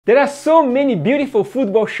There are so many beautiful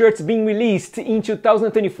football shirts being released in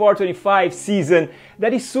 2024-25 season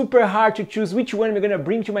that is super hard to choose which one I'm gonna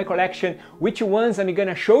bring to my collection, which ones I'm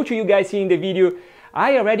gonna show to you guys here in the video.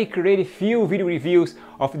 I already created a few video reviews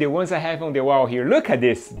of the ones I have on the wall here. Look at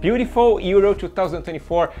this, beautiful Euro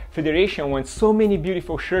 2024 Federation ones. So many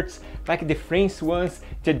beautiful shirts like the French ones,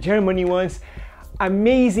 the Germany ones.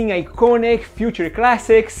 Amazing, iconic, future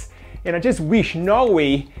classics. And I just wish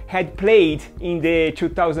Norway had played in the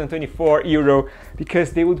 2024 Euro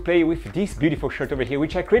because they would play with this beautiful shirt over here,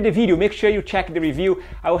 which I created a video. Make sure you check the review.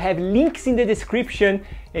 I will have links in the description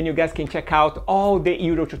and you guys can check out all the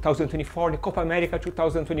Euro 2024, the Copa America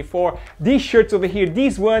 2024. These shirts over here,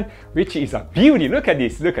 this one, which is a beauty. Look at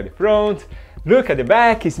this, look at the front, look at the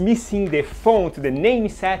back. It's missing the font, the name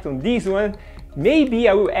set on this one. Maybe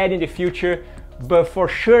I will add in the future, but for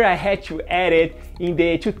sure I had to add it in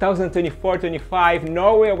the 2024-25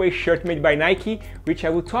 Norway away shirt made by Nike, which I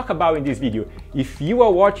will talk about in this video. If you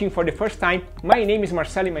are watching for the first time, my name is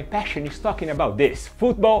Marcelo and my passion is talking about this,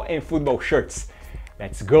 football and football shirts.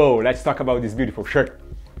 Let's go, let's talk about this beautiful shirt.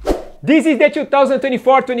 This is the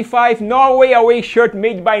 2024-25 Norway away shirt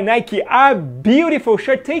made by Nike, a beautiful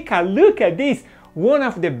shirt. Take a look at this, one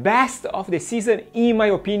of the best of the season in my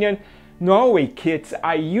opinion. Norway kits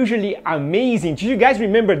are usually amazing. Do you guys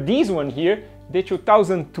remember this one here? The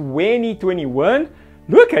 2020-21?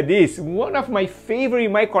 Look at this, one of my favorite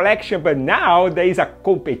in my collection, but now there is a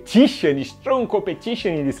competition, a strong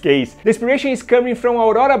competition in this case. The inspiration is coming from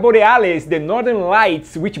Aurora Borealis, the Northern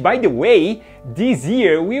Lights, which by the way, this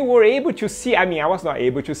year we were able to see, I mean I was not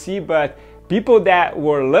able to see, but people that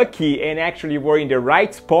were lucky and actually were in the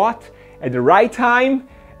right spot at the right time.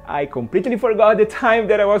 I completely forgot the time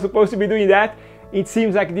that I was supposed to be doing that. It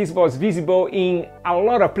seems like this was visible in a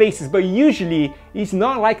lot of places, but usually it's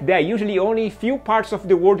not like that. Usually only a few parts of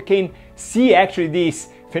the world can see actually this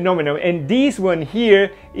phenomenon. And this one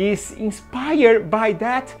here is inspired by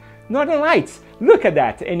that Northern Lights. Look at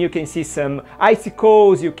that. And you can see some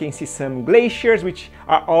icicles, you can see some glaciers, which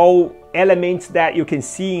are all elements that you can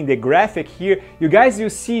see in the graphic here. You guys will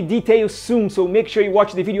see details soon, so make sure you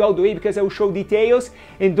watch the video all the way because I will show details.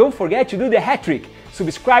 And don't forget to do the hat trick.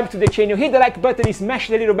 Subscribe to the channel, hit the like button and smash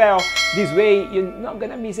the little bell. This way you're not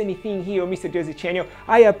gonna miss anything here on Mr. Jersey channel.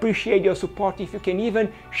 I appreciate your support. If you can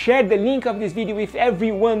even share the link of this video with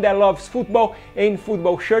everyone that loves football and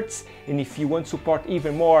football shirts. And if you want support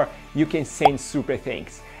even more, you can send super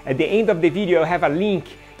thanks. At the end of the video I have a link.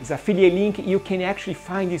 It's an affiliate link. You can actually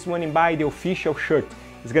find this one and buy the official shirt.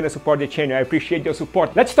 It's gonna support the channel. I appreciate your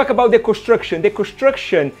support. Let's talk about the construction. The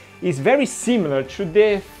construction is very similar to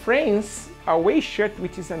the France away shirt,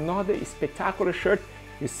 which is another spectacular shirt.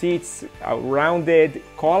 You see it's a rounded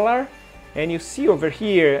collar, and you see over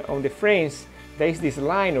here on the France there is this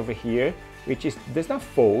line over here which does not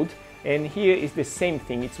fold, and here is the same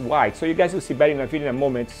thing, it's white. So you guys will see better in a video in a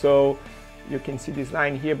moment. So you can see this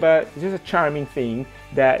line here, but it's just a charming thing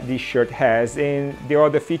that this shirt has. And the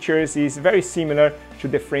other features is very similar to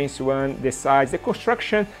the French one. The sides, the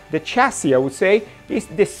construction, the chassis, I would say, is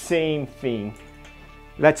the same thing.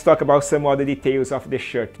 Let's talk about some other details of the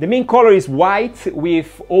shirt. The main color is white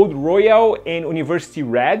with Old Royal and University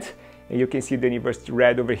Red. And you can see the University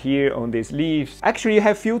Red over here on the sleeves. Actually, you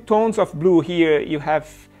have few tones of blue here. You have,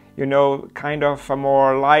 you know, kind of a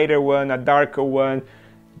more lighter one, a darker one.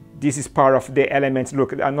 This is part of the elements.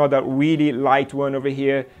 Look, another really light one over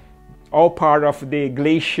here. All part of the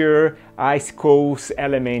glacier, icicles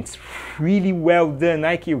elements. Really well done,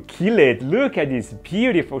 Nike, you kill it. Look at this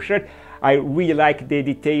beautiful shirt. I really like the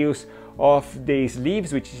details of the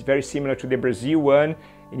sleeves, which is very similar to the Brazil one.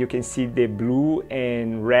 And you can see the blue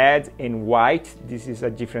and red and white. This is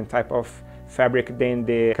a different type of fabric than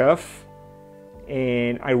the cuff.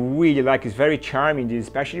 And I really like, it's very charming,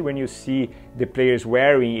 especially when you see the players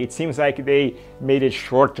wearing. It seems like they made it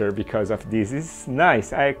shorter because of this. It's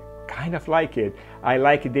nice, I kind of like it. I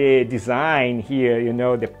like the design here, you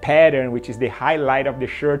know, the pattern, which is the highlight of the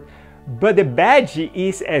shirt. But the badge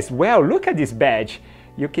is as well. Look at this badge.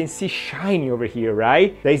 You can see shiny over here,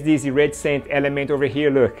 right? There's this iridescent element over here,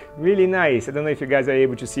 look, really nice. I don't know if you guys are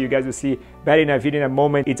able to see, you guys will see better in a video in a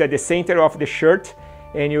moment. It's at the center of the shirt.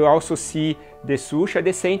 And you also see the swoosh at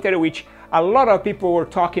the center, which a lot of people were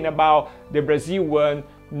talking about the Brazil one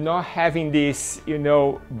not having this, you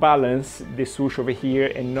know, balance, the swoosh over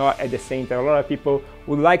here and not at the center. A lot of people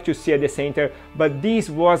would like to see at the center, but this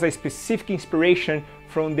was a specific inspiration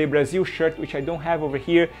from the Brazil shirt, which I don't have over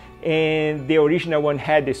here, and the original one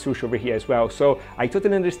had the swoosh over here as well. So I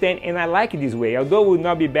totally understand and I like it this way. Although it would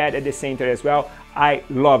not be bad at the center as well, I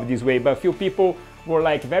love this way, but few people were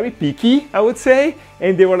like very picky, I would say,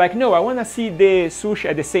 and they were like, no, I want to see the swoosh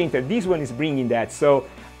at the center. This one is bringing that. So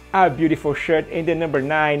a beautiful shirt. And the number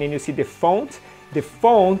 9, and you see the font,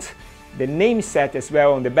 the name set as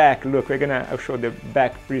well on the back. Look, I'll show the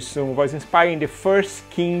back pretty soon. Was inspiring the first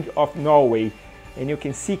king of Norway, and you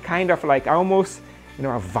can see kind of like almost, you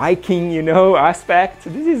know, a Viking, you know, aspect.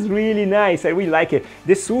 This is really nice. I really like it.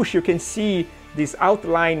 The swoosh, you can see this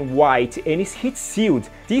outline white, and it's heat sealed.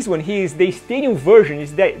 This one here is the stadium version,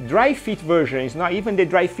 is the dry fit version. It's not even the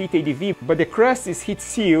dry fit ADV, but the crust is heat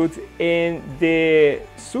sealed and the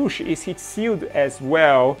swoosh is heat sealed as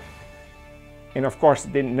well. And of course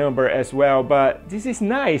the number as well, but this is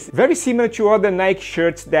nice. Very similar to other Nike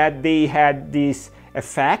shirts that they had this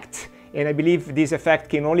effect, and I believe this effect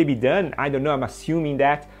can only be done, I don't know, I'm assuming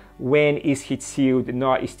that, when it's heat sealed,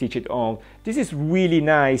 not stitched on. This is really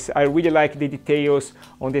nice. I really like the details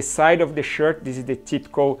on the side of the shirt. This is the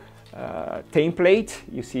typical template.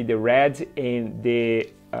 You see the red and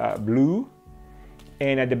the blue.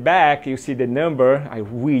 And at the back, you see the number. I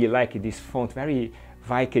really like this font, very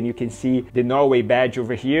Viking. You can see the Norway badge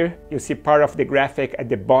over here. You see part of the graphic at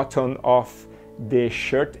the bottom of the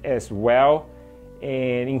shirt as well.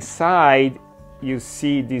 And inside, you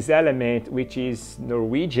see this element, which is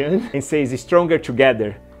Norwegian, and says stronger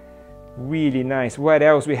together. Really nice. What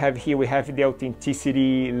else we have here? We have the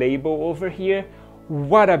authenticity label over here.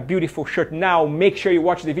 What a beautiful shirt. Now make sure you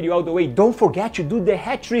watch the video all the way. Don't forget to do the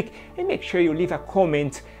hat trick and make sure you leave a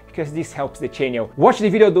comment, because this helps the channel. Watch the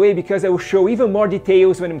video all the way, because I will show even more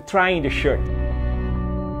details when I'm trying the shirt.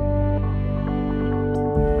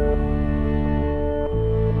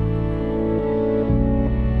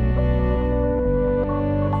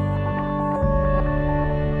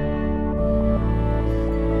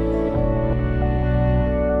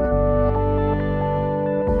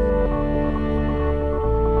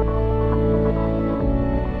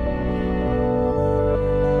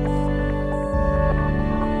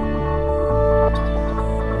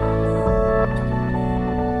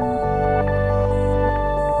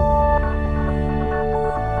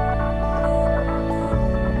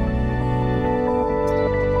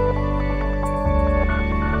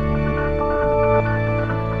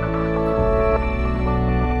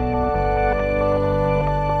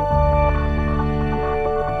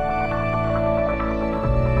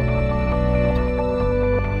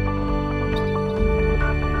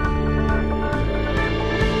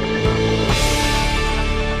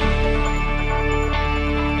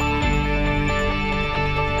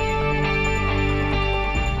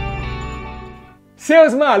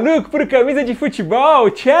 Seus malucos por camisa de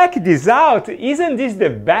futebol, check this out! Isn't this the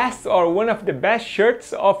best or one of the best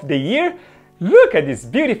shirts of the year? Look at this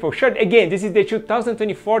beautiful shirt. Again, this is the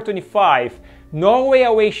 2024-25 Norway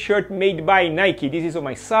away shirt made by Nike. This is on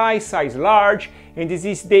my size large, and this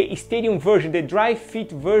is the stadium version, the dry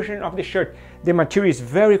fit version of the shirt. The material is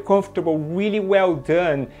very comfortable, really well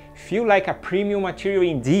done. Feel like a premium material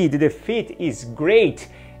indeed. The fit is great.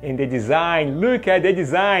 And the design, look at the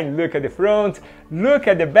design, look at the front, look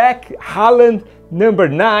at the back, Haaland number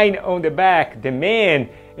 9 on the back, the man.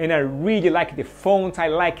 And I really like the font, I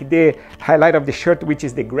like the highlight of the shirt, which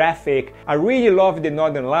is the graphic. I really love the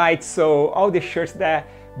Northern Lights, so all the shirts that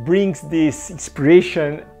brings this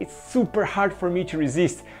inspiration, it's super hard for me to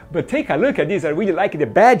resist. But take a look at this, I really like the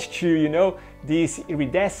badge too, you know, this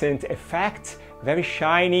iridescent effect. Very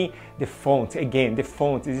shiny. The font, again, the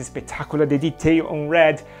font is spectacular. The detail on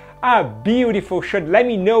red. A beautiful shirt. Let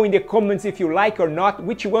me know in the comments if you like or not.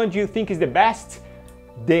 Which one do you think is the best?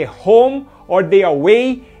 The home or the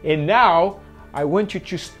away? And now, I want you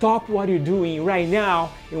to stop what you're doing right now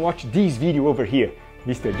and watch this video over here.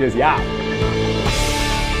 Mr. Just out.